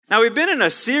Now, we've been in a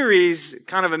series,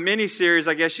 kind of a mini-series,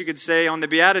 I guess you could say, on the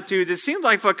Beatitudes. It seems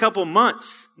like for a couple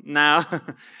months now,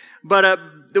 but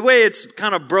the way it's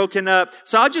kind of broken up.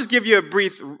 So I'll just give you a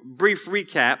brief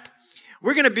recap.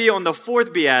 We're going to be on the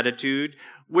fourth Beatitude,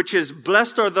 which is,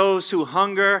 blessed are those who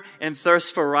hunger and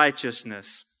thirst for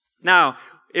righteousness. Now,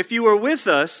 if you were with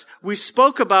us, we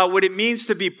spoke about what it means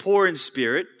to be poor in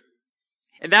spirit.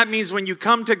 And that means when you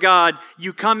come to God,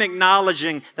 you come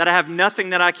acknowledging that I have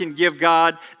nothing that I can give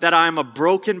God, that I am a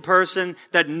broken person,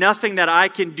 that nothing that I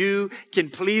can do can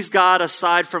please God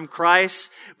aside from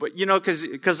Christ. But,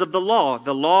 because of the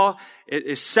law,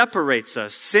 it separates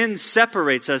us. Sin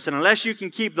separates us. And unless you can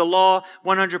keep the law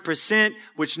 100%,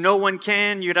 which no one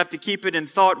can, you'd have to keep it in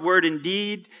thought, word, and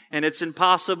deed. And it's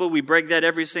impossible. We break that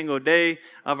every single day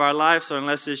of our life. So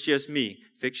unless it's just me,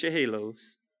 fix your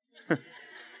halos.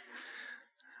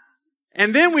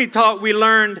 And then we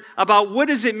learned about what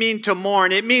does it mean to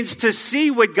mourn. It means to see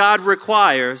what God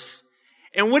requires.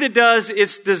 And what it does,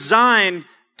 it's designed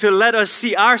to let us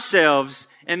see ourselves.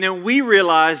 And then we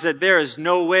realize that there is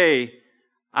no way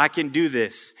I can do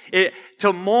this.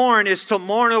 To mourn is to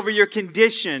mourn over your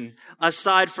condition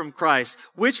aside from Christ,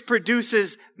 which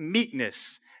produces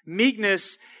meekness.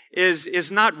 Meekness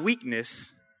is not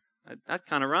weakness. That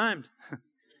kind of rhymed.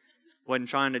 Wasn't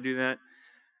trying to do that.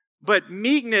 But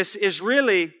meekness is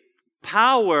really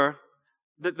power,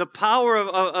 the power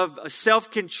of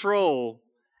self-control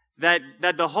that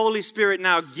the Holy Spirit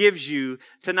now gives you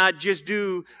to not just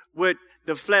do what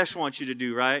the flesh wants you to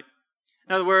do, right?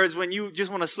 In other words, when you just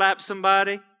want to slap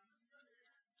somebody,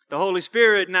 the Holy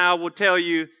Spirit now will tell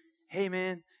you, hey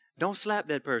man, don't slap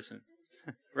that person,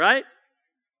 right?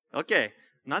 Okay.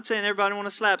 I'm not saying everybody want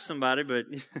to slap somebody,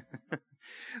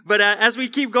 but as we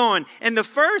keep going, and the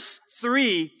first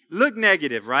three look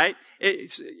negative, right?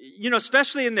 It's,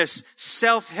 especially in this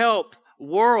self-help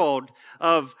world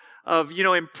of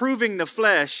improving the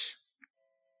flesh.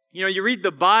 You read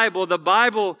the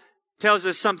Bible tells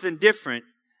us something different,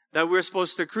 that we're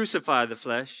supposed to crucify the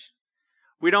flesh.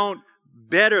 We don't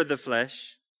better the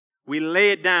flesh. We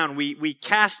lay it down. We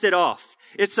cast it off.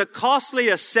 It's a costly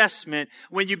assessment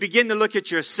when you begin to look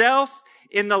at yourself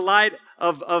in the light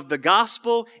of the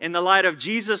gospel, in the light of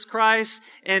Jesus Christ,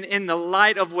 and in the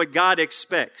light of what God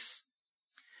expects.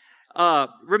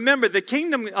 Remember, the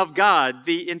kingdom of God,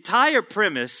 the entire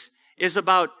premise is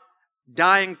about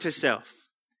dying to self.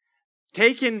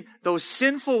 Taking those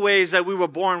sinful ways that we were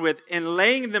born with and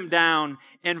laying them down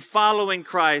and following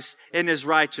Christ in His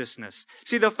righteousness.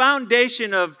 See, the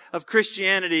foundation of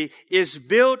Christianity is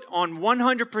built on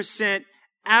 100%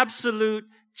 absolute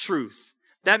truth.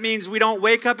 That means we don't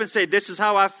wake up and say, this is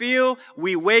how I feel.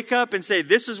 We wake up and say,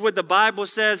 this is what the Bible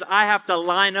says. I have to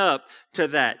line up to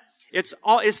that. It's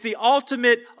the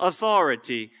ultimate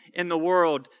authority in the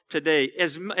world today.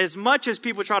 As much as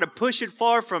people try to push it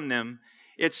far from them,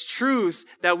 it's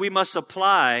truth that we must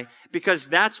apply, because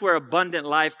that's where abundant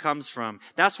life comes from.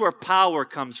 That's where power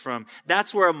comes from.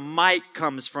 That's where might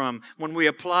comes from when we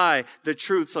apply the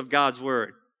truths of God's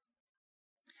word.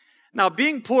 Now,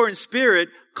 being poor in spirit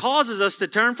causes us to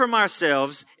turn from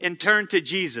ourselves and turn to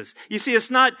Jesus. You see, it's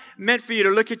not meant for you to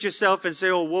look at yourself and say,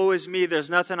 oh, woe is me, there's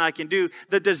nothing I can do.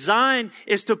 The design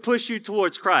is to push you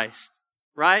towards Christ,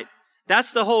 right?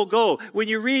 That's the whole goal. When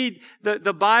you read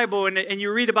the Bible and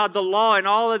you read about the law and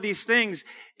all of these things,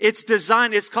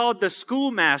 it's called the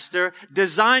schoolmaster,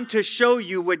 designed to show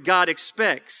you what God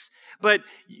expects. But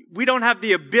we don't have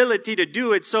the ability to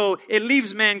do it, so it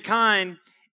leaves mankind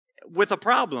with a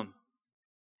problem.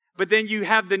 But then you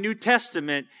have the New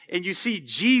Testament and you see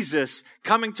Jesus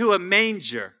coming to a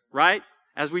manger, right?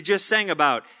 As we just sang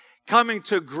about, coming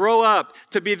to grow up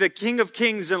to be the King of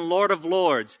Kings and Lord of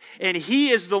Lords. And He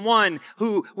is the one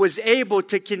who was able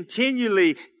to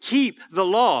continually keep the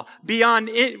law beyond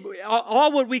it.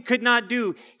 All what we could not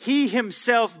do, He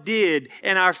Himself did.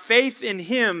 And our faith in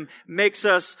Him makes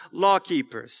us law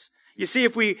keepers. You see,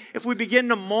 if we begin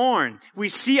to mourn, we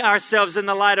see ourselves in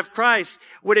the light of Christ.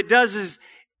 What it does is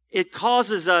it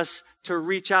causes us to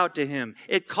reach out to Him.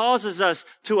 It causes us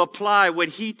to apply what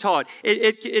He taught.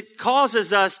 It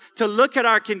causes us to look at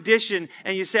our condition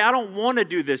and you say, I don't want to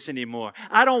do this anymore.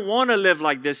 I don't want to live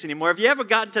like this anymore. Have you ever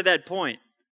gotten to that point?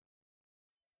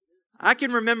 I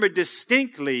can remember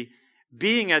distinctly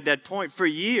being at that point for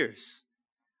years,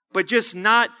 but just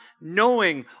not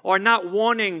knowing or not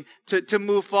wanting to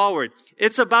move forward.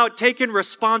 It's about taking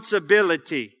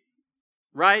responsibility,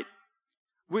 right?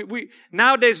 We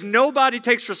nowadays, nobody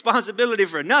takes responsibility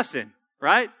for nothing,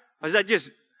 right? Or is that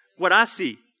just what I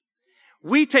see?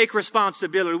 we take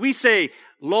responsibility. We say,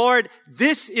 Lord,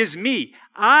 this is me.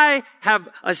 I have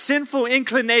a sinful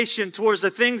inclination towards the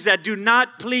things that do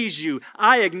not please you.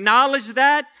 I acknowledge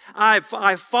that.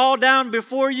 I fall down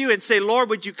before you and say, Lord,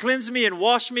 would you cleanse me and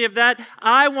wash me of that?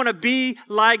 I want to be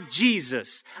like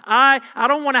Jesus. I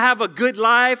don't want to have a good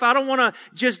life. I don't want to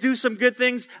just do some good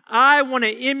things. I want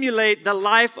to emulate the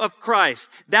life of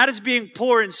Christ. That is being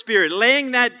poor in spirit,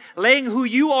 laying who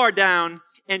you are down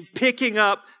and picking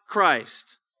up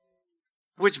Christ.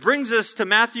 Which brings us to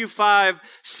Matthew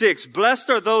 5:6. Blessed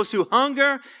are those who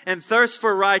hunger and thirst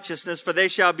for righteousness, for they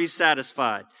shall be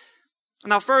satisfied.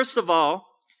 Now, first of all,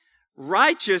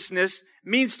 righteousness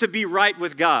means to be right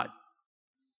with God.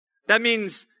 That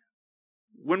means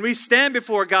when we stand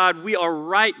before God, we are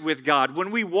right with God.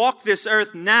 When we walk this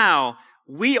earth now,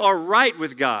 we are right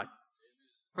with God.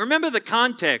 Remember the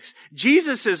context.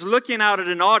 Jesus is looking out at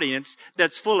an audience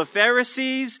that's full of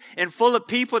Pharisees and full of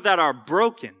people that are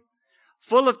broken,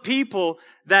 full of people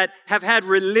that have had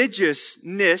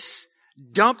religiousness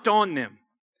dumped on them.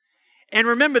 And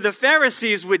remember, the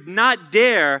Pharisees would not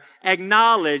dare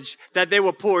acknowledge that they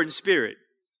were poor in spirit.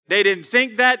 They didn't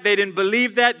think that. They didn't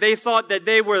believe that. They thought that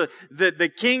they were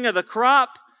the king of the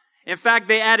crop. In fact,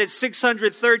 they added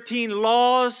 613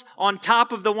 laws on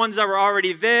top of the ones that were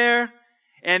already there.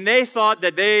 And they thought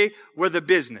that they were the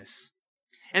business.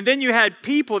 And then you had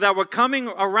people that were coming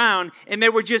around and they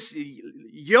were just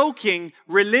yoking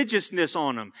religiousness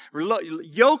on them,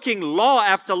 yoking law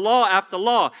after law after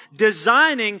law,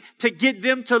 designing to get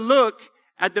them to look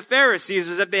at the Pharisees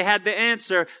as if they had the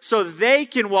answer so they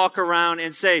can walk around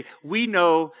and say, we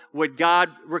know what God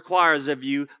requires of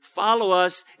you. Follow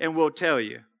us and we'll tell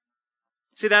you.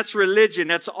 See, that's religion.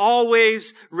 That's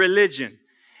always religion.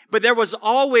 But there was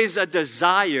always a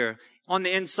desire on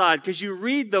the inside, because you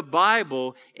read the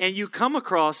Bible and you come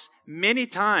across many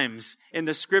times in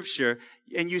the scripture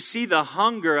and you see the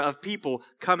hunger of people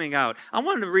coming out. I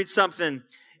wanted to read something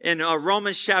in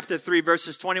Romans chapter 3,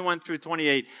 verses 21 through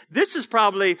 28. This is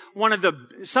probably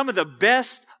some of the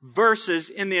best verses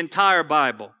in the entire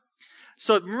Bible.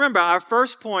 So remember, our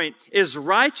first point is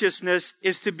righteousness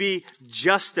is to be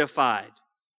justified.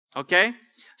 Okay?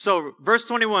 So verse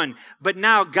 21, but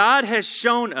now God has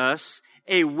shown us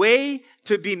a way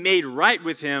to be made right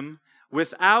with him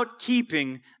without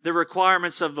keeping the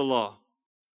requirements of the law,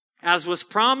 as was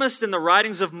promised in the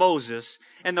writings of Moses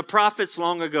and the prophets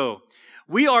long ago.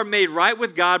 We are made right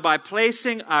with God by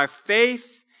placing our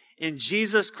faith in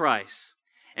Jesus Christ.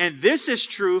 And this is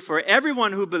true for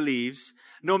everyone who believes,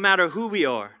 no matter who we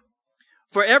are.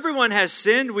 For everyone has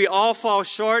sinned. We all fall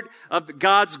short of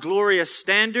God's glorious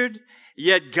standard.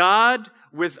 Yet God,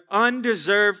 with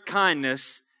undeserved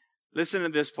kindness, listen to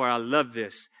this part, I love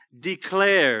this,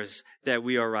 declares that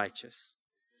we are righteous.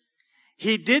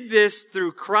 He did this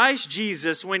through Christ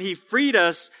Jesus when he freed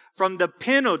us from the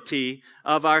penalty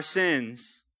of our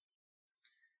sins.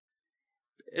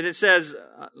 And it says,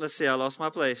 let's see, I lost my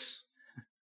place.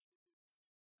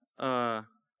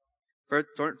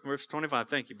 Verse 25,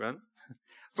 thank you, brother.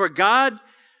 For God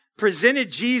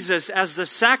presented Jesus as the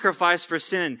sacrifice for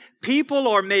sin. People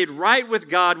are made right with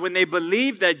God when they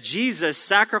believe that Jesus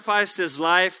sacrificed his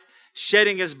life,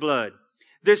 shedding his blood.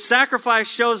 This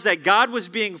sacrifice shows that God was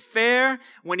being fair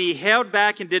when he held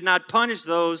back and did not punish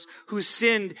those who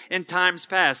sinned in times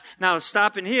past. Now,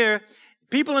 stopping here,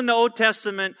 people in the Old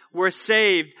Testament were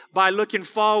saved by looking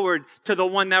forward to the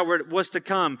one that was to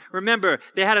come. Remember,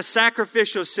 they had a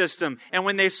sacrificial system, and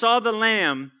when they saw the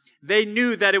lamb, they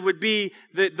knew that it would be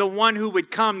the one who would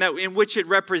come in which it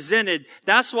represented.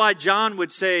 That's why John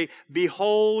would say,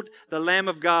 behold the Lamb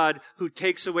of God who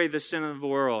takes away the sin of the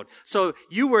world. So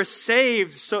you were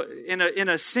saved in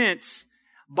a sense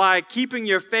by keeping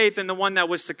your faith in the one that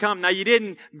was to come. Now, you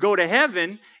didn't go to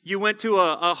heaven. You went to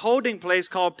a holding place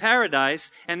called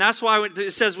paradise. And that's why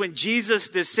it says when Jesus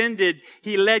descended,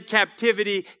 he led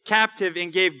captivity captive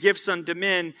and gave gifts unto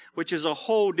men, which is a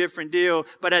whole different deal.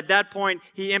 But at that point,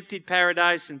 he emptied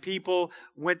paradise and people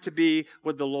went to be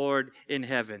with the Lord in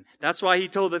heaven. That's why he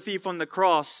told the thief on the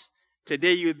cross,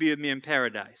 today you would be with me in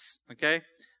paradise. Okay?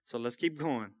 So let's keep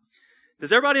going.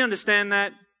 Does everybody understand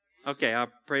that? Okay, I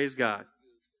praise God.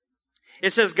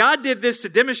 It says, God did this to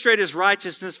demonstrate his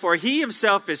righteousness, for he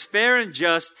himself is fair and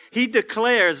just. He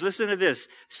declares, listen to this,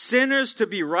 sinners to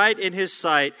be right in his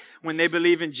sight when they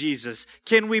believe in Jesus.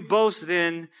 Can we boast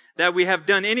then that we have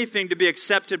done anything to be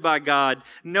accepted by God?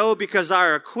 No, because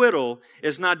our acquittal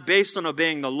is not based on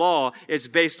obeying the law. It's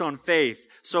based on faith.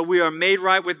 So we are made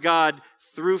right with God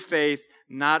through faith,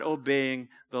 not obeying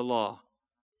the law.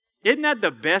 Isn't that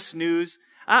the best news?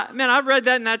 I read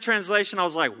that in that translation. I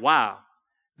was like, wow.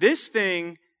 This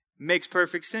thing makes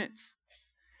perfect sense.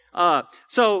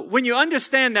 So when you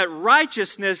understand that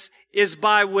righteousness is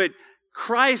by what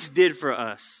Christ did for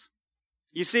us,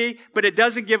 you see, but it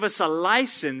doesn't give us a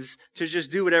license to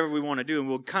just do whatever we want to do, and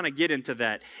we'll kind of get into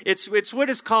that. It's what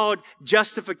is called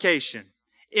justification,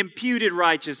 imputed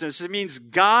righteousness. It means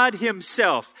God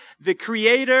himself, the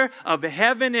creator of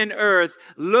heaven and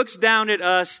earth, looks down at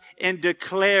us and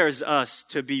declares us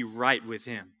to be right with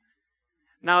him.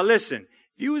 Now listen,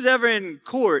 if you was ever in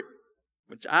court,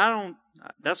 which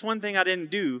that's one thing I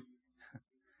didn't do.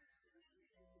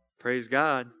 Praise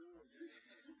God.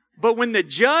 But when the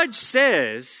judge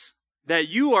says that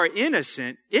you are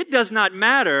innocent, it does not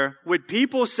matter what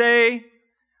people say,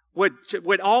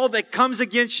 what all that comes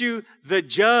against you. The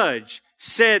judge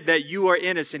said that you are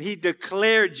innocent. He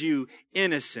declared you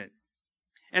innocent.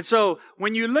 And so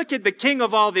when you look at the King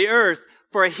of all the earth,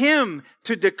 for him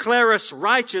to declare us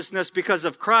righteousness because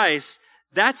of Christ,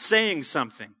 that's saying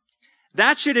something.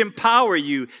 That should empower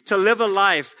you to live a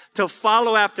life to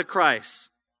follow after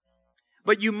Christ.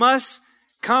 But you must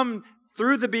come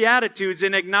through the Beatitudes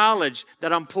and acknowledge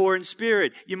that I'm poor in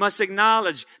spirit. You must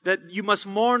acknowledge that you must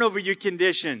mourn over your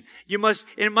condition. It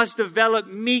must develop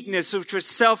meekness, which is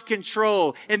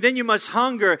self-control. And then you must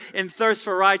hunger and thirst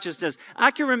for righteousness.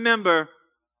 I can remember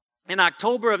in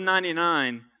October of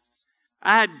 99,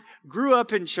 I grew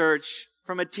up in church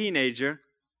from a teenager.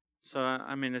 So,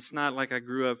 I mean, it's not like I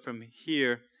grew up from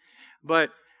here.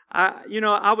 But,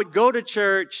 I would go to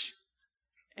church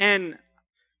and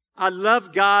I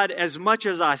loved God as much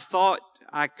as I thought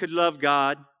I could love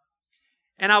God.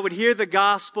 And I would hear the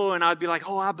gospel and I'd be like,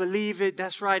 oh, I believe it.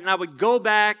 That's right. And I would go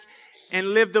back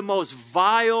and live the most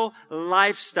vile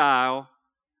lifestyle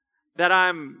that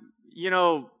I'm,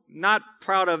 not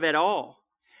proud of at all.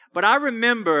 But I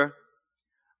remember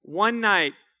one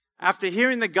night after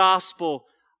hearing the gospel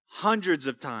hundreds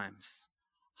of times.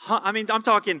 I mean, I'm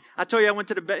talking, I told you I went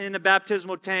in the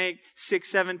baptismal tank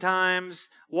 6-7 times,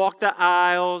 walked the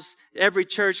aisles, every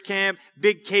church camp,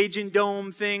 big Cajun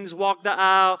dome things, walked the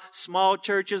aisle, small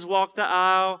churches walked the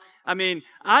aisle. I mean,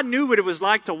 I knew what it was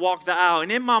like to walk the aisle.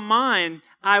 And in my mind,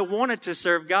 I wanted to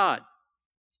serve God.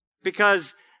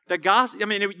 Because the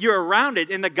gospel, you're around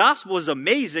it, and the gospel is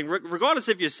amazing, regardless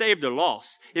if you're saved or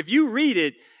lost. If you read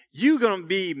it, you're going to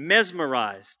be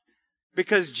mesmerized.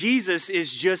 Because Jesus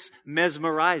is just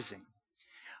mesmerizing.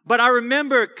 But I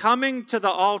remember coming to the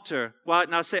altar. Well,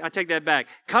 I take that back.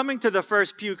 Coming to the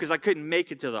first pew because I couldn't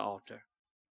make it to the altar.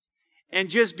 And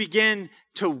just begin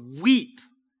to weep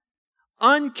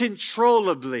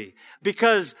uncontrollably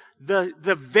because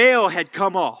the veil had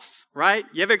come off, right?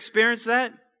 You ever experienced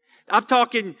that? I'm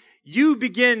talking, you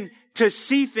begin to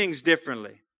see things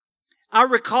differently. I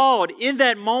recalled in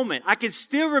that moment, I can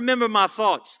still remember my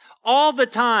thoughts. All the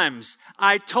times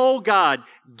I told God,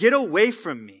 get away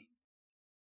from me.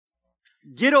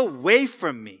 Get away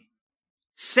from me.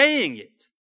 Saying it.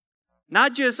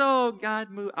 Not just, oh,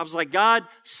 God, move. I was like, God,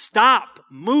 stop,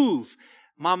 move.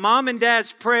 My mom and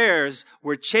dad's prayers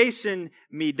were chasing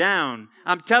me down.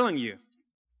 I'm telling you.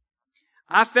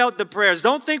 I felt the prayers.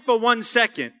 Don't think for 1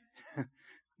 second,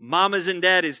 mamas and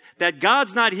daddies, that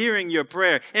God's not hearing your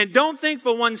prayer. And don't think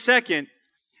for 1 second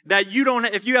that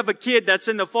if you have a kid that's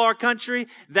in the far country,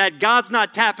 that God's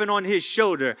not tapping on his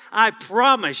shoulder. I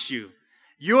promise you,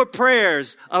 your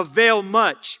prayers avail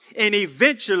much, and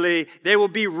eventually they will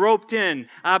be roped in.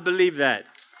 I believe that.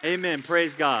 Amen.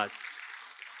 Praise God.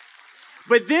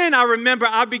 But then I remember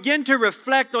I began to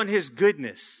reflect on his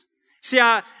goodness. See,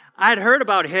 I had heard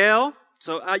about hell.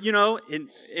 So,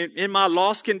 in my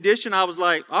lost condition, I was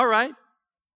like, all right,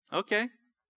 okay.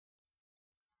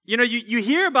 You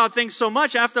hear about things so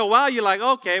much, after a while, you're like,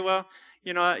 okay, well,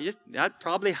 that's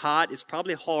probably hot. It's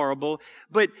probably horrible.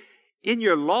 But in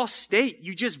your lost state,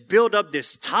 you just build up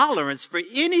this tolerance for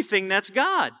anything that's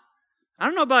God. I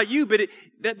don't know about you, but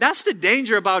that's the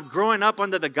danger about growing up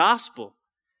under the gospel.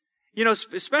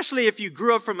 Especially if you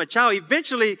grew up from a child,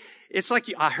 eventually it's like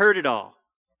I heard it all.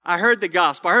 I heard the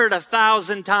gospel. I heard it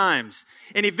 1,000 times.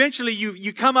 And eventually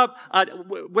you come up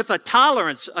with a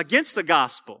tolerance against the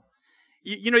gospel.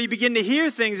 You begin to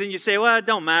hear things and you say, well, it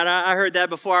don't matter. I heard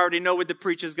that before. I already know what the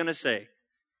preacher's going to say.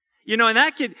 And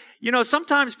that could,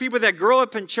 sometimes people that grow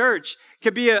up in church it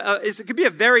could be a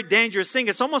very dangerous thing.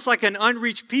 It's almost like an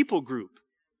unreached people group.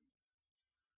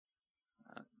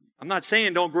 I'm not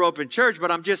saying don't grow up in church,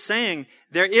 but I'm just saying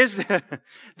there is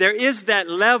that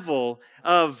level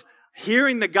of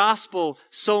hearing the gospel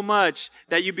so much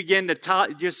that you begin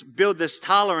to just build this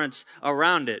tolerance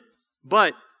around it.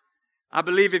 But I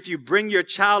believe if you bring your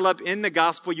child up in the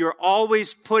gospel, you're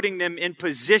always putting them in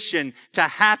position to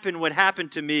happen what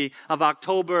happened to me of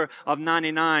October of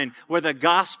 99, where the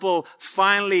gospel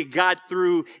finally got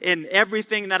through and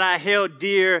everything that I held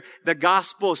dear, the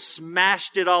gospel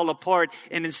smashed it all apart.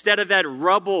 And instead of that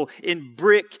rubble in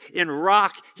brick, in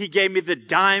rock, he gave me the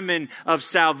diamond of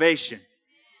salvation.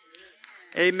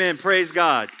 Amen. Praise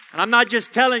God. And I'm not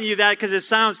just telling you that because it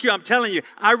sounds cute. I'm telling you,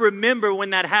 I remember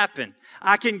when that happened.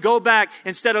 I can go back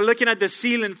instead of looking at the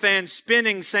ceiling fan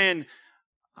spinning saying,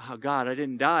 oh God, I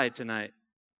didn't die tonight.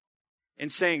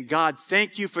 And saying, God,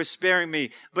 thank you for sparing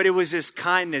me. But it was his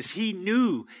kindness. He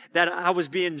knew that I was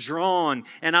being drawn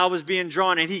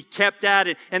and he kept at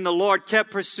it and the Lord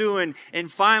kept pursuing. And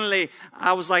finally,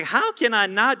 I was like, how can I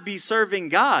not be serving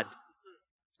God?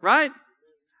 Right?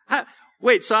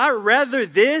 Wait, so I'd rather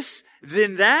this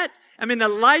than that? I mean, the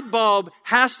light bulb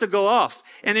has to go off.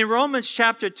 And in Romans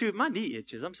chapter 2, my knee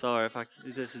itches. I'm sorry if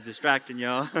this is distracting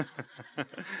y'all.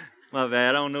 My bad.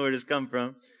 I don't know where this come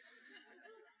from.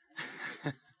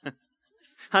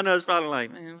 I know it's probably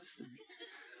like, man,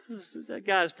 what's that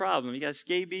guy's problem? You got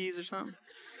scabies or something?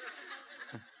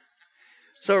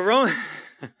 So Romans...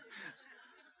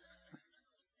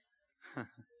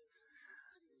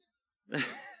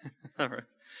 All right.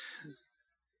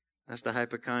 That's the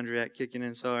hypochondriac kicking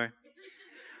in, sorry.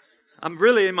 I'm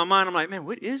really in my mind, I'm like, man,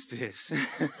 what is this?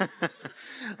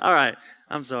 All right,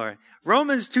 I'm sorry.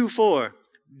 Romans 2:4.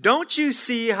 Don't you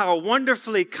see how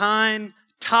wonderfully kind,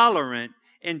 tolerant,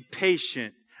 and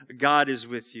patient God is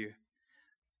with you?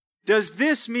 Does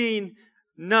this mean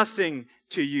nothing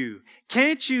to you?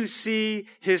 Can't you see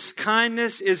his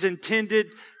kindness is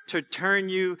intended to turn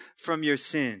you from your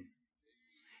sin?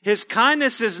 His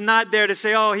kindness is not there to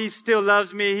say, oh, he still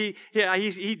loves me.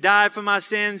 He died for my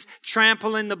sins,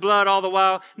 trampling the blood all the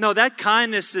while. No, that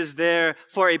kindness is there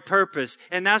for a purpose,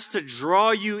 and that's to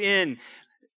draw you in.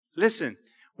 Listen,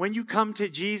 when you come to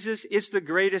Jesus, it's the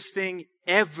greatest thing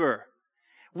ever.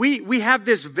 We have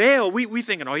this veil. We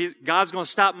thinking, oh, God's going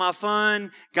to stop my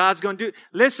fun. God's going to do.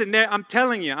 Listen, I'm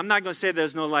telling you, I'm not going to say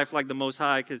there's no life like the Most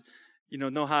High because,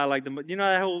 no high like the,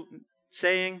 that whole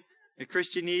saying? The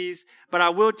Christianese. But I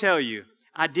will tell you,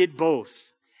 I did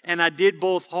both. And I did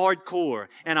both hardcore.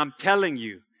 And I'm telling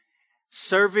you,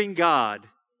 serving God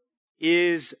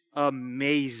is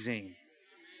amazing.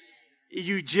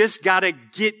 You just got to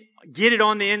get it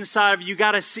on the inside of you. You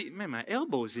got to see. Man, my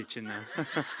elbow's itching now.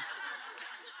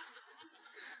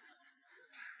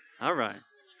 All right.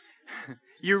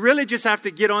 You really just have to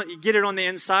get it on the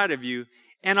inside of you.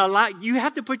 And you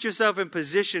have to put yourself in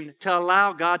position to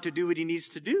allow God to do what he needs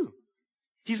to do.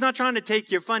 He's not trying to take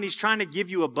your fun. He's trying to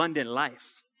give you abundant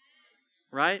life.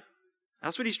 Right?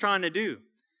 That's what he's trying to do.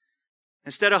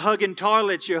 Instead of hugging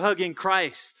toilets, you're hugging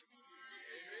Christ.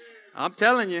 I'm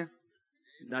telling you.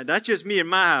 That's just me in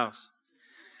my house.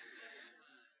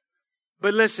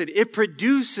 But listen, it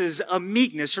produces a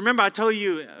meekness. Remember, I told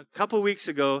you a couple weeks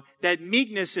ago that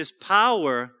meekness is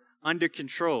power under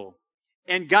control.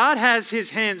 And God has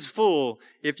his hands full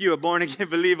if you're a born-again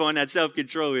believer on that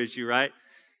self-control issue, right?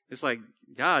 It's like,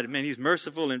 God, man, he's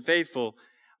merciful and faithful.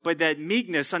 But that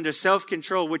meekness under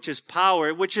self-control, which is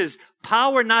power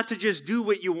not to just do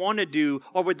what you want to do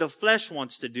or what the flesh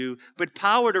wants to do, but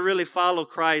power to really follow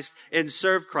Christ and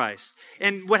serve Christ.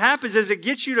 And what happens is it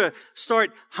gets you to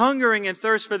start hungering and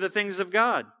thirst for the things of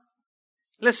God.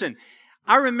 Listen,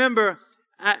 I remember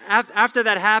after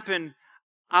that happened,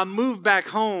 I moved back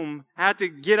home. I had to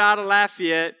get out of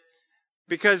Lafayette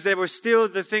because there were still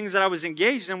the things that I was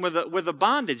engaged in were the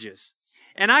bondages.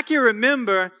 And I can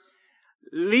remember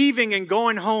leaving and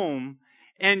going home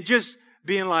and just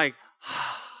being like,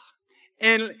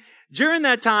 and during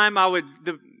that time,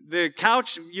 the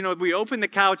couch, we opened the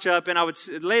couch up and I would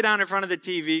lay down in front of the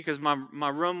TV because my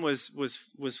room was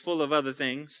full of other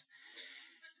things.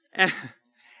 And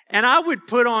I would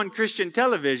put on Christian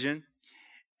television.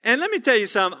 And let me tell you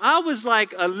something. I was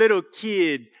like a little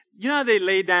kid. You know how they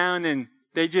lay down and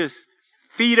they just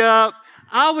feet up?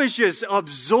 I was just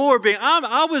absorbing.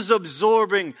 I was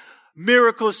absorbing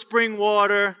Miracle Spring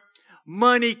Water,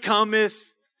 Money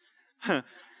Cometh,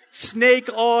 snake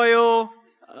oil,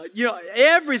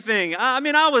 everything.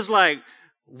 I was like,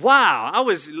 wow. I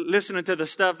was listening to the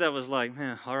stuff that was like,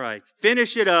 man, all right,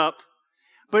 finish it up.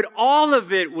 But all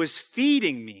of it was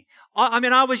feeding me.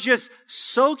 I was just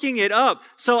soaking it up.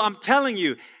 So I'm telling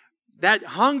you, that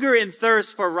hunger and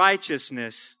thirst for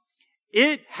righteousness,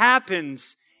 it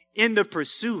happens in the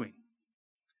pursuing,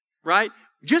 right?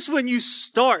 Just when you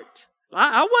start.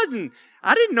 I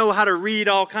didn't know how to read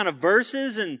all kind of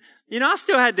verses. And, I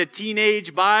still had the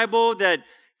teenage Bible that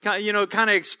kind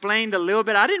of explained a little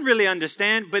bit. I didn't really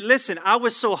understand, but listen, I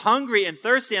was so hungry and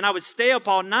thirsty, and I would stay up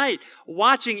all night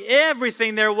watching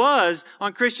everything there was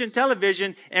on Christian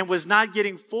television and was not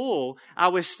getting full. I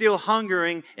was still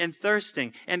hungering and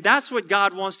thirsting. And that's what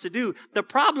God wants to do. The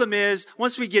problem is,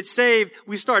 once we get saved,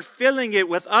 we start filling it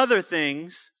with other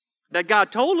things that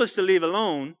God told us to leave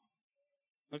alone.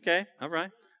 Okay, all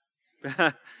right.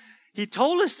 He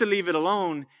told us to leave it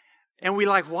alone, and we're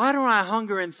like, why don't I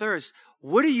hunger and thirst?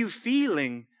 What are you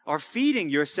feeling or feeding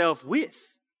yourself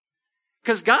with?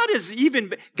 Because God is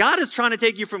trying to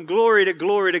take you from glory to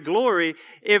glory to glory.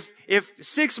 If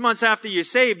 6 months after you're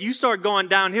saved, you start going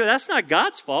downhill, that's not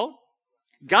God's fault.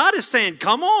 God is saying,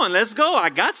 come on, let's go.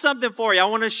 I got something for you. I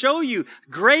want to show you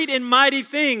great and mighty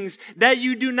things that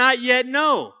you do not yet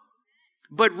know.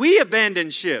 But we abandon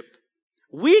ship.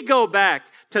 We go back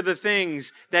to the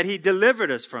things that he delivered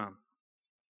us from.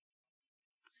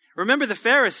 Remember the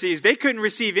Pharisees, they couldn't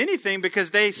receive anything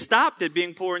because they stopped at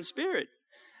being poor in spirit.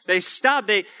 They stopped.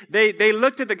 They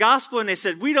looked at the gospel and they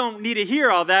said, we don't need to hear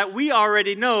all that. We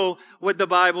already know what the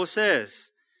Bible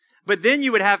says. But then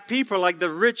you would have people like the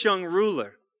rich young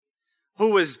ruler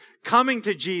who was coming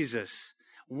to Jesus,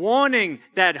 wanting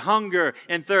that hunger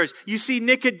and thirst. You see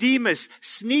Nicodemus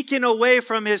sneaking away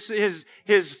from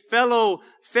his fellow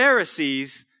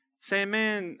Pharisees saying,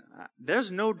 man,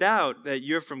 there's no doubt that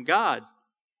you're from God.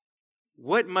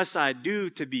 What must I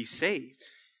do to be saved?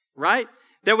 Right?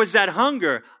 There was that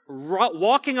hunger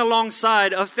walking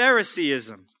alongside of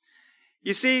Phariseeism.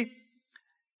 You see,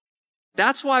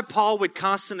 that's why Paul would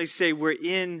constantly say we're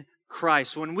in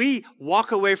Christ. When we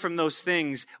walk away from those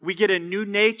things, we get a new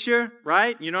nature,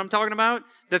 right? You know what I'm talking about?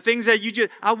 The things that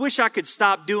I wish I could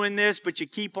stop doing this, but you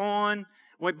keep on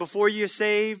before you're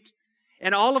saved.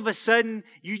 And all of a sudden,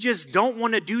 you just don't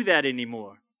want to do that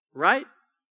anymore, right?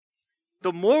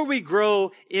 The more we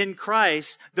grow in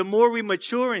Christ, the more we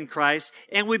mature in Christ,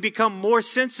 and we become more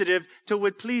sensitive to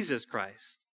what pleases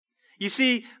Christ. You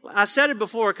see, I said it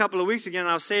before a couple of weeks ago, and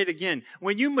I'll say it again.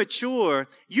 When you mature,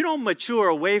 you don't mature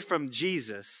away from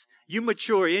Jesus. You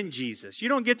mature in Jesus. You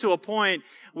don't get to a point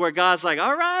where God's like,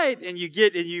 all right, and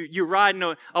you're riding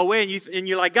away and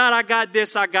you're like, God, I got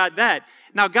this, I got that.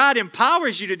 Now, God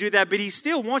empowers you to do that, but he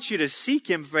still wants you to seek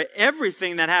him for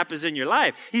everything that happens in your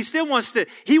life. He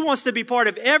wants to be part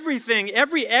of everything,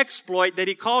 every exploit that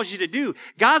he calls you to do.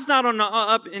 God's not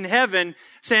up in heaven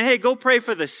saying, hey, go pray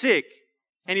for the sick.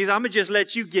 And I'm going to just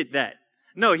let you get that.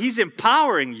 No, he's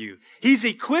empowering you. He's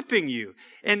equipping you.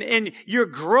 And you're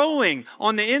growing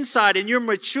on the inside and you're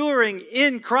maturing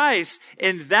in Christ.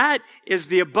 And that is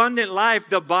the abundant life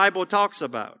the Bible talks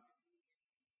about.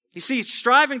 You see,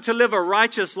 striving to live a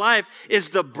righteous life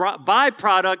is the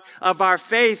byproduct of our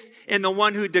faith in the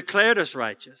one who declared us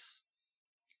righteous.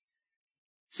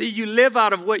 See, you live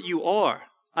out of what you are.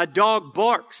 A dog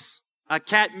barks. A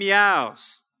cat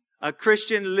meows. A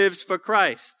Christian lives for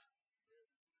Christ.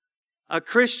 A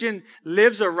Christian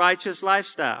lives a righteous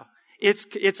lifestyle.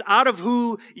 It's out of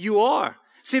who you are.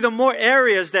 See, the more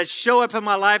areas that show up in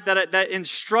my life that in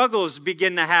struggles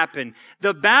begin to happen,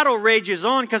 the battle rages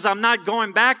on because I'm not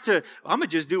going back to, I'm going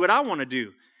to just do what I want to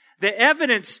do. The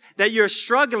evidence that you're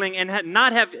struggling and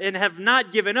have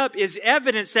not given up is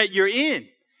evidence that you're in.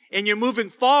 And you're moving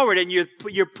forward and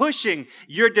you're pushing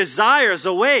your desires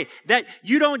away. That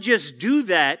you don't just do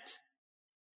that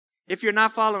if you're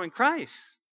not following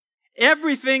Christ.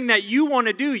 Everything that you want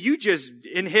to do, you just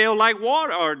inhale like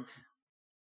water or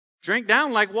drink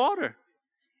down like water.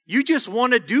 You just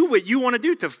want to do what you want to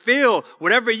do to fill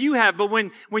whatever you have. But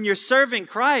when you're serving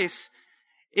Christ,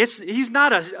 he's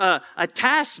not a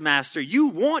taskmaster. You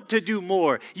want to do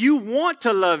more. You want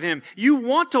to love him. You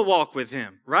want to walk with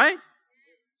him, right?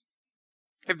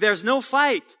 If there's no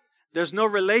fight, there's no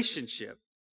relationship.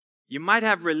 You might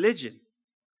have religion.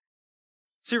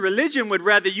 See, religion would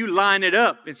rather you line it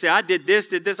up and say, I did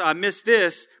this, I missed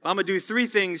this. I'm going to do 3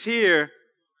 things here.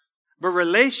 But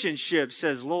relationship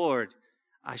says, Lord,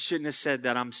 I shouldn't have said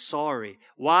that. I'm sorry.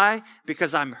 Why?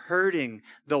 Because I'm hurting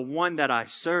the one that I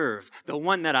serve, the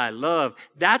one that I love.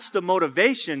 That's the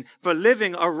motivation for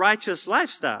living a righteous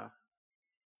lifestyle.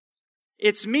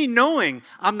 It's me knowing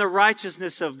I'm the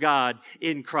righteousness of God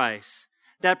in Christ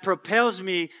that propels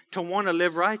me to want to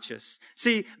live righteous.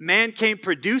 See, man can't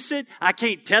produce it. I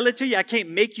can't tell it to you. I can't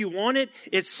make you want it.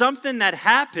 It's something that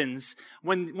happens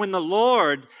when the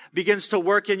Lord begins to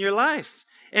work in your life.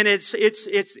 And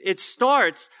it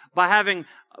starts by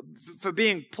for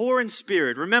being poor in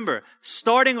spirit. Remember,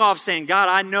 starting off saying, God,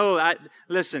 I know,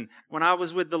 listen, when I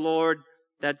was with the Lord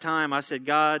that time, I said,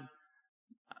 God,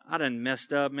 I done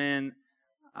messed up, man.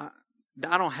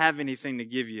 I don't have anything to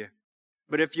give you.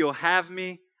 But if you'll have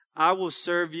me, I will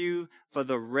serve you for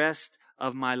the rest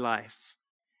of my life.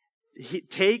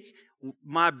 Take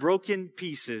my broken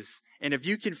pieces, and if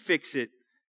you can fix it,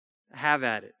 have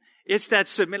at it. It's that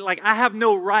submit, like, I have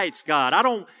no rights, God.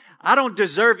 I don't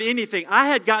deserve anything. I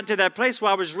had gotten to that place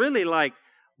where I was really like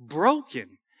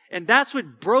broken. And that's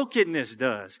what brokenness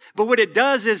does. But what it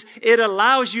does is it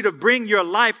allows you to bring your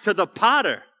life to the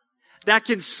potter that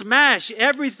can smash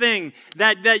everything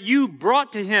that you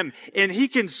brought to him, and he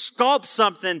can sculpt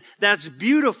something that's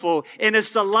beautiful, and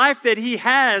it's the life that he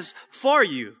has for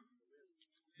you.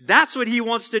 That's what he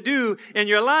wants to do in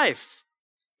your life.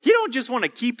 He don't just want to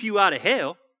keep you out of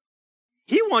hell.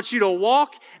 He wants you to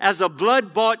walk as a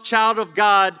blood-bought child of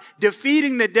God,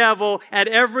 defeating the devil at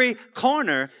every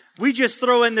corner. We just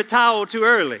throw in the towel too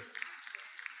early.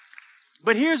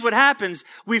 But here's what happens.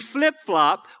 We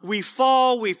flip-flop, we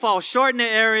fall short in the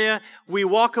area, we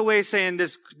walk away saying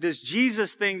this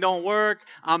Jesus thing don't work,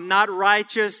 I'm not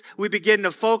righteous. We begin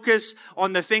to focus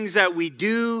on the things that we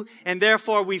do, and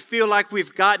therefore we feel like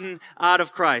we've gotten out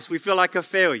of Christ. We feel like a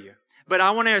failure. But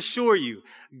I want to assure you,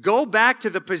 go back to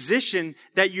the position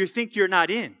that you think you're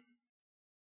not in.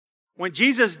 When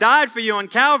Jesus died for you on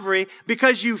Calvary,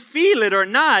 because you feel it or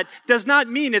not, does not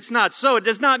mean it's not so. It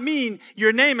does not mean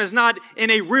your name is not in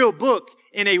a real book,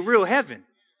 in a real heaven.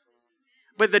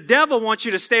 But the devil wants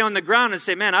you to stay on the ground and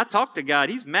say, man, I talked to God.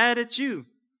 He's mad at you.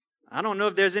 I don't know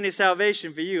if there's any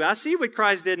salvation for you. I see what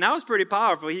Christ did, and that was pretty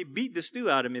powerful. He beat the stew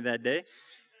out of me that day.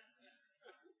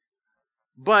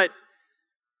 But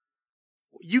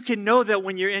you can know that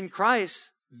when you're in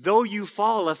Christ, though you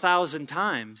fall 1,000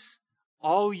 times,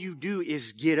 all you do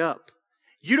is get up.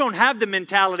 You don't have the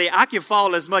mentality, I can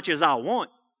fall as much as I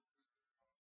want.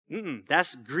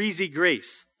 That's greasy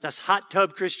grace. That's hot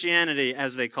tub Christianity,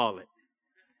 as they call it.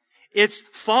 It's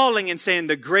falling and saying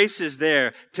the grace is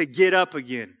there to get up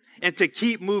again and to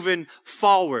keep moving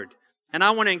forward. And I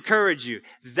want to encourage you.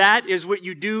 That is what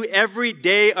you do every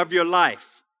day of your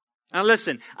life. Now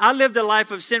listen, I lived a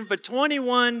life of sin for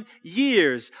 21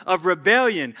 years of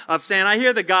rebellion, of saying, I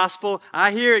hear the gospel,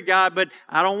 I hear it, God, but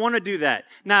I don't want to do that.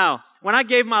 Now, when I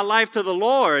gave my life to the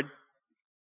Lord,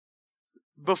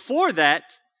 before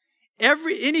that,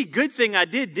 any good thing I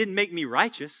did didn't make me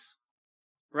righteous,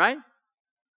 right?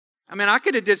 I mean, I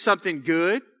could have did something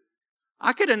good.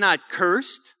 I could have not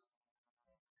cursed,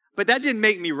 but that didn't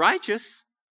make me righteous.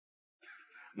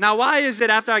 Now, why is it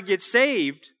after I get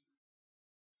saved,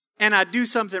 and I do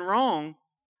something wrong,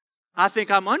 I think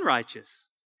I'm unrighteous?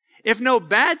 If no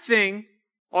bad thing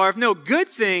or if no good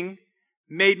thing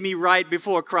made me right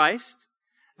before Christ,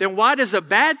 then why does a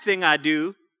bad thing I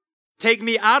do take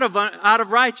me out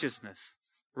of righteousness?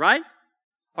 Right?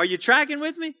 Are you tracking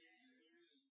with me?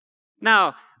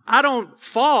 Now, I don't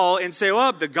fall and say,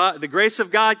 oh, the grace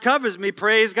of God covers me,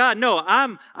 praise God. No,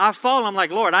 I fall, I'm like,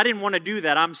 Lord, I didn't want to do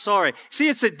that, I'm sorry. See,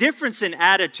 it's a difference in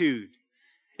attitude.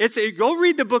 Go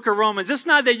read the book of Romans. It's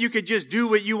not that you could just do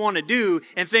what you want to do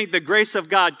and think the grace of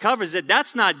God covers it.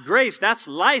 That's not grace. That's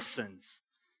license.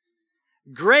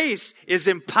 Grace is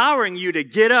empowering you to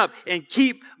get up and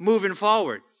keep moving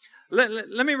forward.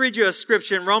 Let me read you a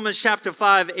scripture in Romans chapter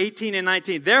 5, 18 and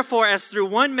 19. Therefore, as through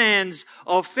one man's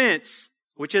offense,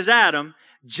 which is Adam,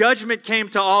 judgment came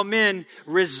to all men,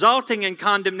 resulting in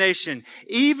condemnation.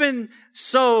 Even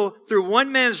so, through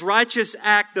one man's righteous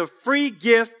act, the free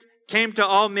gift came to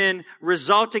all men,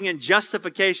 resulting in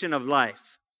justification of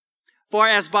life. For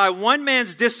as by one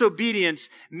man's disobedience,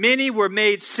 many were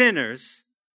made sinners.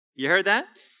 You heard that?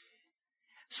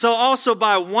 So also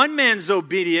by one man's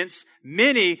obedience,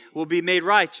 many will be made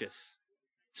righteous.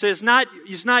 So it's not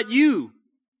you,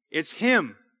 it's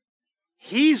him.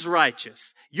 He's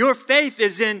righteous. Your faith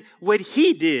is in what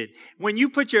he did. When you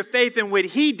put your faith in what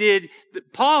he did,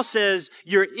 Paul says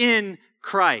you're in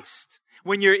Christ.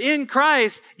 When you're in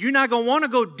Christ, you're not going to want to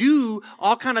go do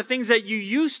all kind of things that you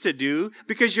used to do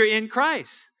because you're in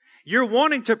Christ. You're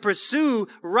wanting to pursue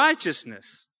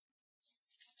righteousness.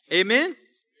 Amen?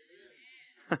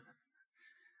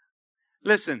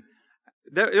 Listen,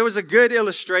 there was a good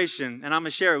illustration, and I'm going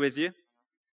to share it with you.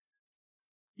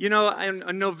 You know,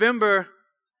 on November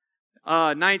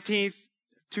 19th,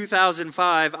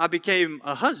 2005, I became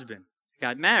a husband,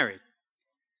 got married.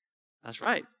 That's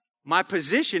right. My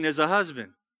position is a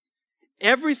husband.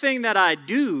 Everything that I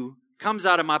do comes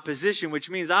out of my position, which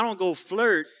means I don't go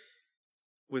flirt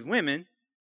with women.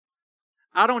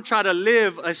 I don't try to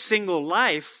live a single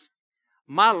life.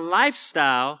 My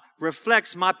lifestyle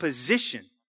reflects my position.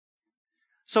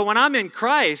 So when I'm in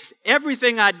Christ,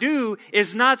 everything I do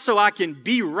is not so I can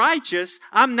be righteous.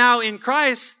 I'm now in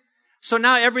Christ. So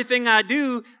now everything I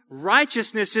do,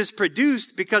 righteousness is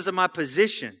produced because of my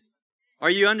position. Are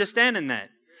you understanding that?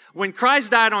 When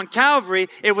Christ died on Calvary,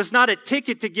 it was not a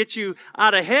ticket to get you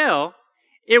out of hell.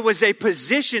 It was a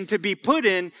position to be put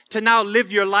in to now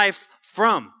live your life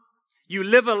from. You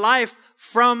live a life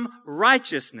from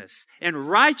righteousness. And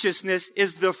righteousness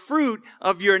is the fruit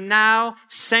of your now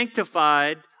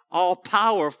sanctified,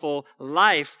 all-powerful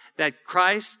life that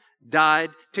Christ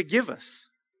died to give us.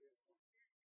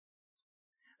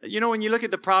 You know, when you look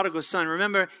at the prodigal son,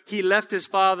 remember, he left his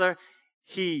father.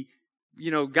 He,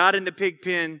 got in the pig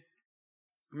pen.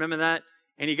 Remember that?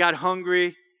 And he got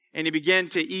hungry and he began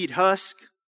to eat husk.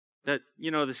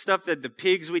 The stuff that the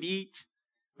pigs would eat,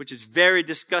 which is very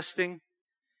disgusting.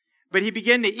 But he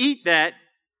began to eat that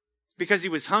because he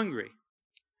was hungry.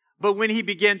 But when he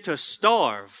began to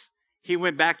starve, he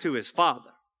went back to his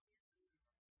father.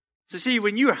 So see,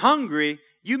 when you're hungry,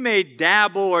 you may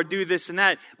dabble or do this and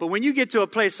that. But when you get to a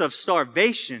place of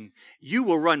starvation, you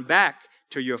will run back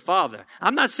to your father.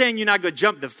 I'm not saying you're not going to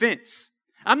jump the fence.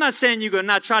 I'm not saying you're going to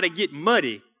not try to get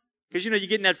muddy. Because, you're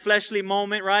getting that fleshly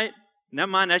moment, right?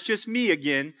 Never mind, that's just me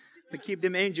again. To keep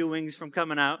them angel wings from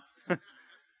coming out.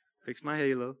 Fix my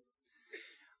halo.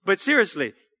 But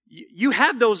seriously, you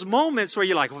have those moments where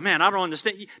you're like, well, man, I don't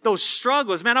understand. Those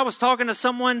struggles, man, I was talking to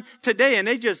someone today and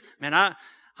they just, man, I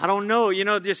don't know,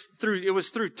 it was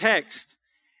through text.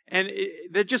 And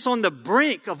they're just on the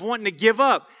brink of wanting to give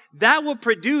up. That will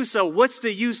produce a what's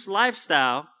the use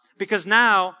lifestyle because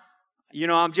now,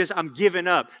 I'm giving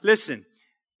up. Listen,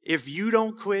 if you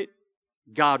don't quit,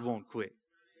 God won't quit.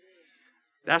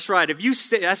 That's right. If you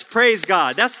stay, that's praise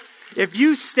God. If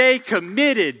you stay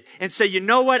committed and say, you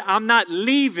know what? I'm not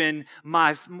leaving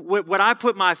what I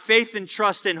put my faith and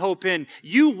trust and hope in.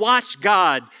 You watch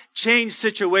God change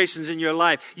situations in your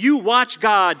life. You watch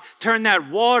God turn that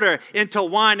water into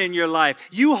wine in your life.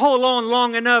 You hold on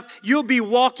long enough, you'll be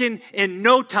walking in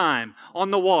no time on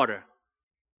the water.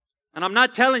 And I'm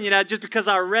not telling you that just because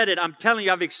I read it. I'm telling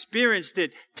you I've experienced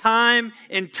it time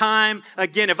and time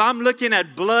again. If I'm looking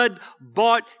at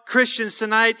blood-bought Christians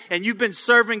tonight and you've been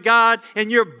serving God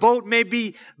and your boat may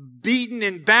be beaten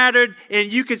and battered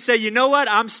and you can say, you know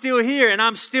what? I'm still here and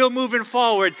I'm still moving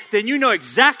forward. Then you know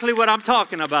exactly what I'm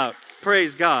talking about.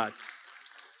 Praise God.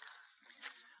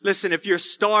 Listen, if you're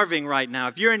starving right now,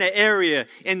 if you're in an area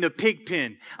in the pig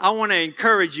pen, I want to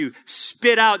encourage you,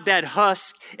 spit out that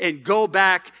husk and go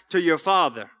back to your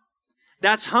father.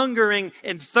 That's hungering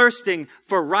and thirsting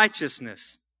for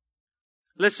righteousness.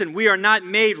 Listen, we are not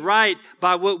made right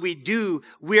by what we do.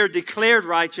 We are declared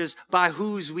righteous by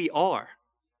whose we are.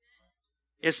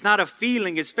 It's not a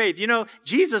feeling, it's faith.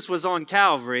 Jesus was on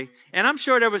Calvary, and I'm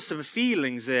sure there was some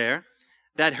feelings there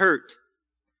that hurt.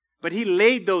 But he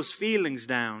laid those feelings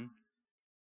down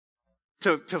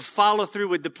to follow through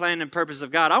with the plan and purpose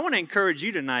of God. I want to encourage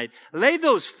you tonight. Lay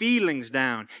those feelings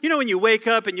down. When you wake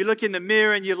up and you look in the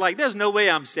mirror and you're like, there's no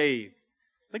way I'm saved.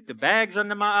 Look, the bags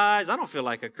under my eyes. I don't feel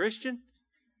like a Christian.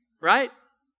 Right?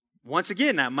 Once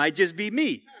again, that might just be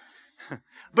me.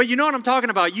 But you know what I'm talking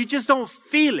about. You just don't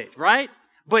feel it, right?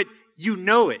 But you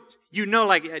know it.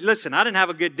 Listen, I didn't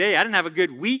have a good day. I didn't have a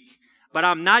good week. But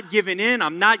I'm not giving in.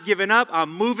 I'm not giving up.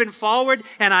 I'm moving forward.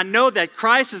 And I know that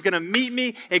Christ is going to meet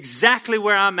me exactly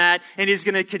where I'm at. And he's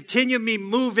going to continue me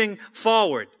moving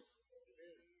forward.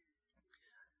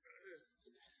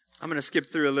 I'm going to skip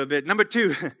through a little bit. Number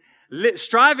 2,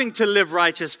 striving to live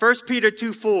righteous. 1 Peter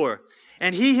 2:4.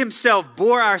 And he himself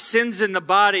bore our sins in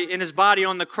his body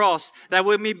on the cross, that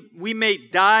we may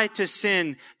die to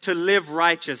sin to live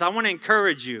righteous. I want to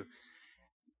encourage you.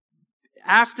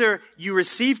 After you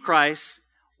receive Christ,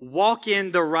 walk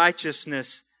in the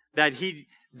righteousness that he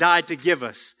died to give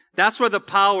us. That's where the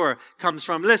power comes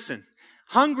from. Listen,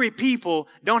 hungry people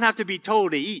don't have to be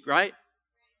told to eat, right?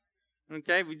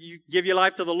 Okay, when you give your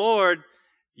life to the Lord,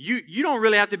 you don't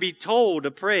really have to be told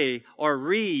to pray or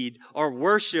read or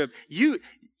worship.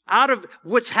 Out of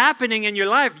what's happening in your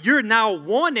life, you're now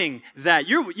wanting that.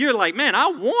 You're like, man,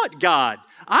 I want God.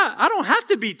 I don't have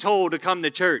to be told to come to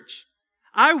church.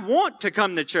 I want to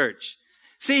come to church.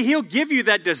 See, he'll give you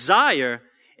that desire,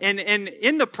 and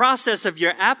in the process of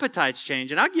your appetites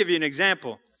change, and I'll give you an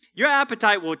example. Your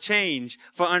appetite will change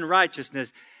for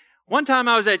unrighteousness. One time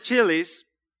I was at Chili's,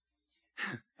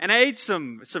 and I ate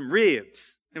some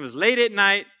ribs. It was late at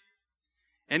night,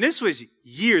 and this was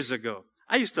years ago.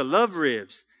 I used to love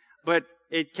ribs, but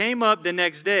it came up the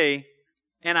next day,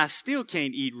 and I still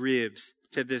can't eat ribs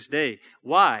to this day.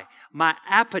 Why? My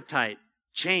appetite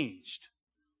changed.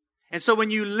 And so when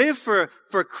you live for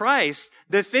Christ,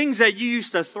 the things that you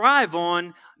used to thrive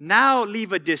on now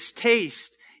leave a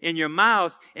distaste in your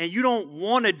mouth and you don't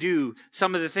want to do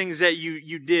some of the things that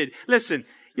you did. Listen,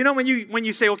 you know, when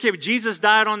you say, okay, Jesus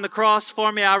died on the cross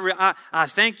for me, I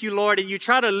thank you, Lord, and you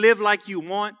try to live like you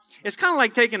want, it's kind of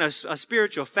like taking a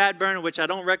spiritual fat burner, which I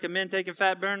don't recommend taking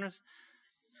fat burners.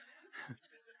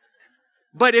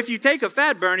 But if you take a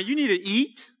fat burner, you need to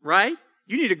eat, right?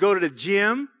 You need to go to the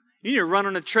gym. You need to run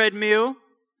on a treadmill.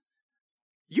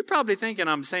 You're probably thinking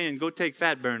I'm saying go take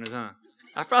fat burners, huh?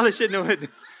 I probably should know it.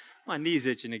 My knee's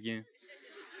itching again.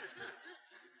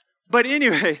 But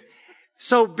anyway,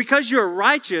 so because you're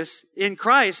righteous in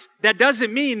Christ, that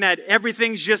doesn't mean that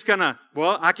everything's just gonna,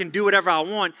 well, I can do whatever I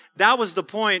want. That was the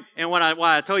point and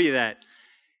why I told you that.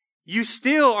 You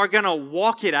still are gonna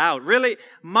walk it out. Really,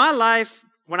 my life,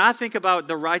 when I think about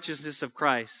the righteousness of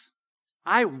Christ,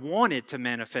 I want it to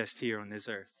manifest here on this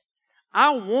earth.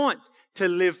 I want to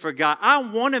live for God. I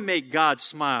want to make God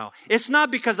smile. It's not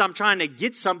because I'm trying to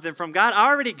get something from God. I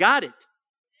already got it.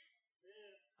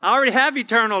 I already have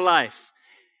eternal life.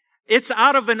 It's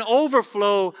out of an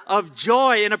overflow of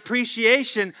joy and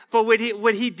appreciation for what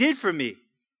he did for me.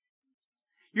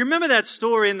 You remember that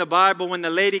story in the Bible when the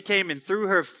lady came and threw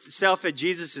herself at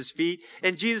Jesus' feet?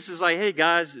 And Jesus is like, hey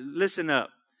guys, listen up.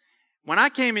 When I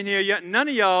came in here, none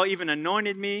of y'all even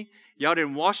anointed me. Y'all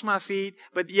didn't wash my feet.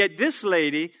 But yet this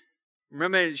lady,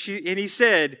 remember, and he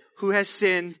said, who has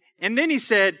sinned? And then he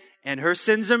said, and her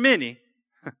sins are many.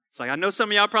 It's like, I know some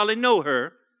of y'all probably know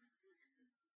her.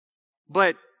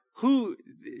 But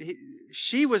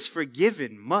she was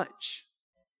forgiven much.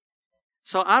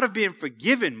 So out of being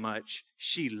forgiven much,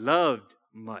 she loved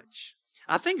much.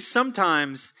 I think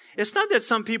sometimes, it's not that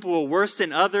some people are worse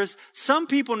than others. Some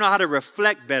people know how to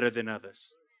reflect better than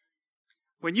others.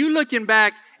 When you're looking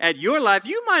back at your life,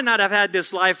 you might not have had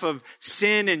this life of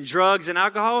sin and drugs and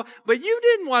alcohol, but you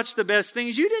didn't watch the best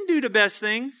things. You didn't do the best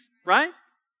things, right?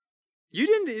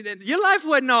 Your life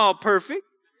wasn't all perfect.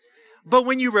 But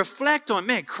when you reflect on,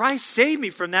 man, Christ saved me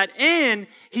from that, and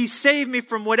he saved me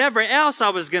from whatever else I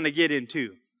was going to get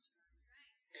into.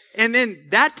 And then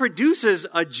that produces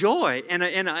a joy and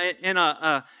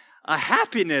a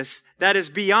happiness that is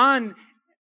beyond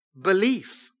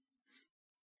belief.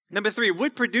 Number 3,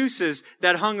 what produces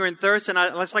that hunger and thirst? And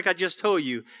it's like I just told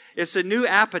you, it's a new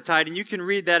appetite, and you can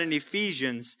read that in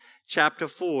Ephesians chapter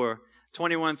 4,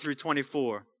 21 through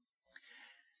 24.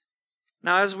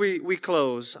 Now, as we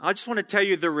close, I just want to tell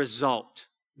you the result.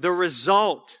 The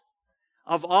result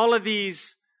of all of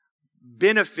these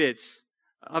benefits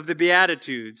of the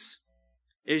Beatitudes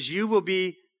is you will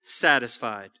be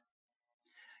satisfied.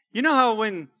 You know how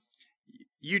when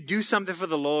you do something for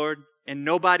the Lord and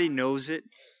nobody knows it,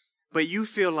 but you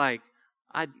feel like,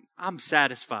 I'm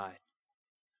satisfied,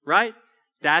 right?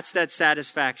 That's that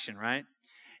satisfaction, right?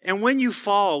 And when you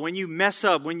fall, when you mess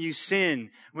up, when you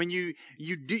sin, when you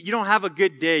don't have a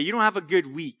good day, you don't have a good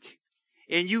week,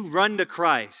 and you run to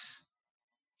Christ,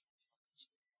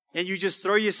 and you just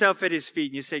throw yourself at his feet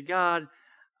and you say, God,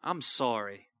 I'm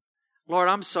sorry. Lord,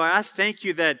 I'm sorry. I thank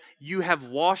you that you have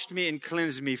washed me and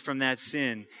cleansed me from that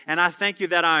sin. And I thank you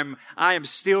that I am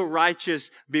still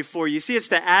righteous before you. See, it's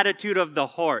the attitude of the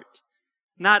heart.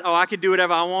 Not, I can do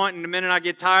whatever I want, and the minute I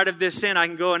get tired of this sin, I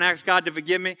can go and ask God to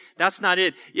forgive me. That's not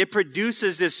it. It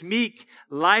produces this meek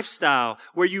lifestyle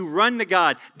where you run to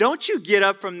God. Don't you get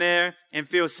up from there and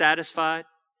feel satisfied?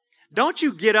 Don't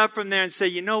you get up from there and say,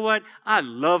 you know what? I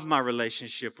love my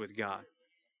relationship with God.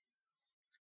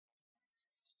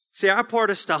 See, our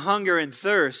part is to hunger and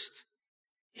thirst.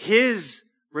 His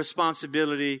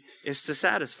responsibility is to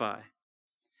satisfy.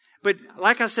 But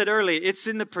like I said earlier, it's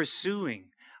in the pursuing.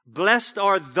 Blessed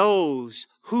are those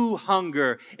who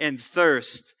hunger and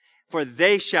thirst, for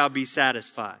they shall be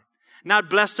satisfied. Not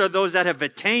blessed are those that have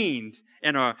attained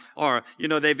and are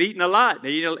they've eaten a lot.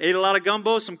 They ate a lot of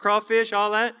gumbo, some crawfish,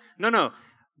 all that. No.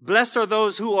 Blessed are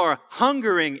those who are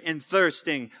hungering and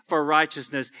thirsting for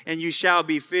righteousness, and you shall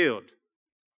be filled.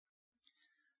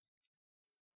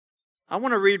 I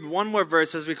want to read one more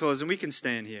verse as we close, and we can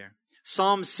stand here.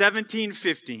 Psalm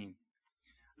 17:15.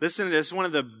 Listen to this, one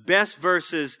of the best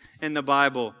verses in the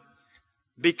Bible.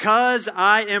 Because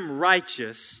I am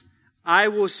righteous, I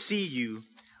will see you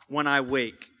when I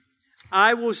wake.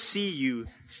 I will see you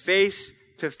face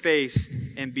to face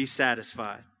and be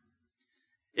satisfied.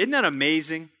 Isn't that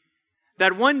amazing?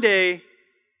 That one day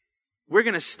we're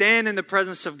going to stand in the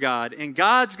presence of God, and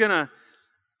God's going to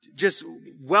just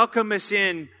welcome us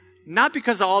in, not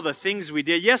because of all the things we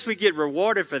did. Yes, we get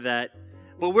rewarded for that,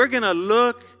 but we're going to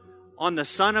look on the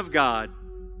Son of God,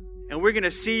 and we're going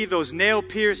to see those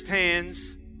nail-pierced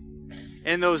hands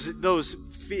and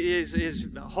his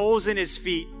holes in his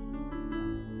feet,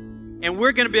 and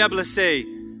we're going to be able to say,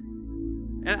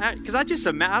 And because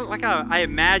I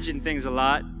imagine things a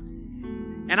lot.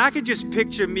 And I could just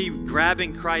picture me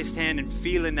grabbing Christ's hand and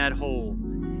feeling that hole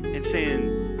and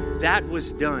saying, that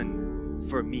was done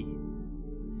for me.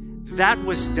 That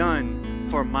was done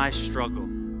for my struggle.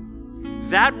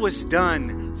 That was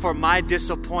done for my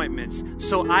disappointments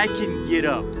so I can get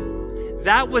up.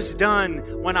 That was done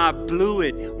when I blew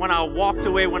it, when I walked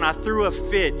away, when I threw a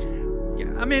fit.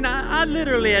 I mean, I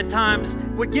literally at times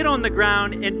would get on the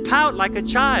ground and pout like a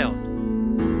child.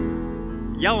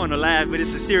 Y'all want to laugh, but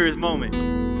it's a serious moment.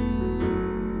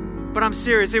 But I'm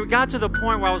serious. It got to the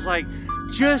point where I was like,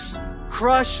 just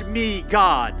crush me,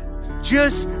 God.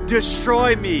 Just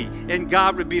destroy me. And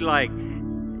God would be like,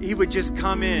 he would just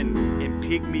come in and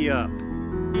pick me up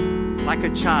like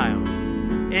a child.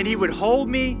 And he would hold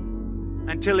me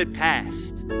until it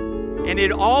passed. And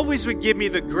it always would give me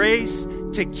the grace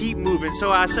to keep moving.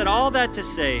 So I said all that to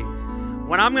say,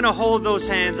 when I'm going to hold those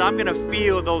hands, I'm going to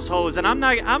feel those holes. And I'm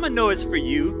going to know it's for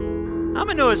you. I'm going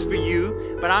to know it's for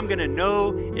you, but I'm going to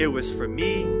know it was for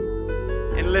me.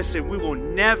 And listen, we will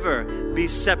never be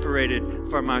separated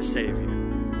from our Savior.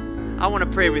 I want to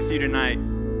pray with you tonight.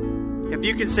 If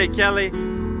you can say, Kelly,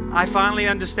 I finally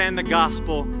understand the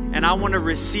gospel and I want to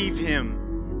receive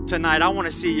him tonight. I want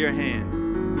to see your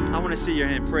hand. I want to see your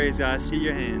hand. Praise God. I see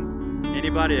your hand.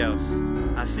 Anybody else?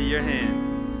 I see your hand.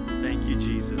 Thank you,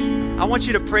 Jesus. I want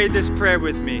you to pray this prayer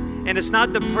with me. And it's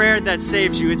not the prayer that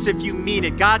saves you. It's if you mean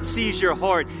it. God sees your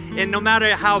heart. And no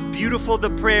matter how beautiful the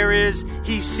prayer is,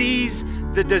 he sees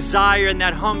the desire and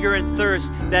that hunger and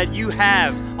thirst that you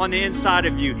have on the inside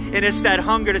of you. And it's that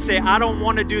hunger to say, I don't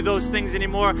want to do those things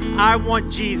anymore. I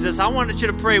want Jesus. I want you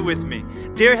to pray with me.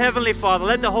 Dear Heavenly Father,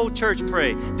 let the whole church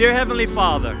pray. Dear Heavenly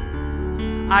Father,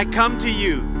 I come to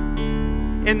you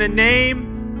in the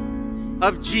name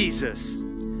of Jesus.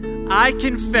 I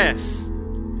confess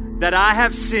that I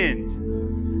have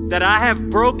sinned, that I have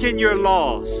broken your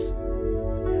laws,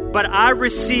 but I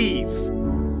receive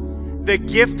the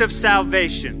gift of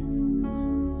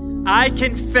salvation. I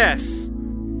confess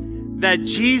that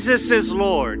Jesus is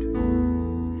Lord,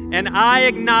 and I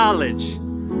acknowledge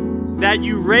that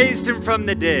you raised him from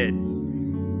the dead.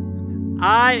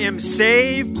 I am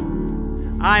saved.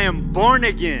 I am born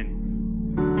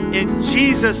again. In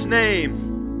Jesus' name,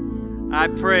 I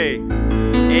pray.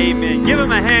 Amen. Give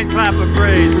him a hand clap of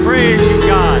praise. Praise you,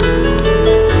 God.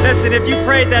 Listen, if you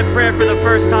prayed that prayer for the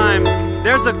first time,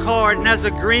 there's a card and there's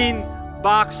a green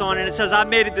box on it. It says, I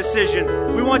made a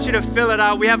decision. We want you to fill it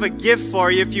out. We have a gift for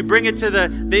you if you bring it to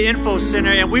the info center,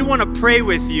 and we want to pray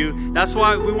with you. That's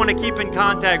why we want to keep in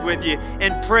contact with you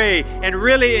and pray and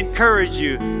really encourage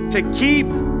you to keep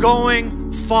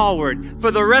going forward.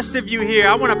 For the rest of you here,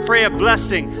 I want to pray a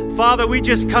blessing. Father, we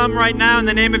just come right now in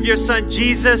the name of your son,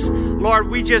 Jesus. Lord,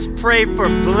 we just pray for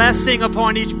blessing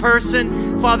upon each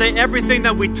person. Father, everything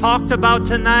that we talked about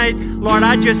tonight, Lord,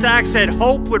 I just ask that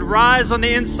hope would rise on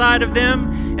the inside of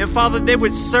them. And Father, they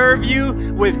would serve you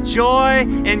with joy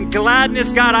and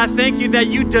gladness. God, I thank you that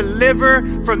you deliver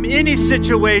from any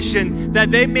situation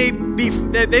that they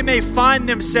may find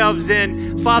themselves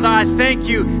in. Father, I thank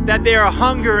you that they are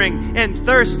hungering and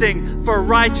thirsting for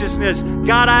righteousness.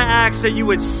 God, I ask that you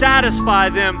would satisfy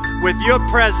them with your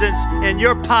presence and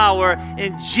your power.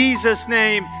 In Jesus'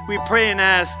 name, we pray and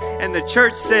ask. And the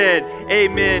church said,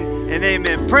 amen and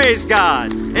amen. Praise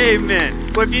God.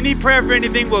 Amen. Well, if you need prayer for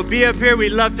anything, we'll be up here. We'd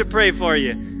love to pray for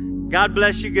you. God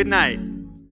bless you. Good night.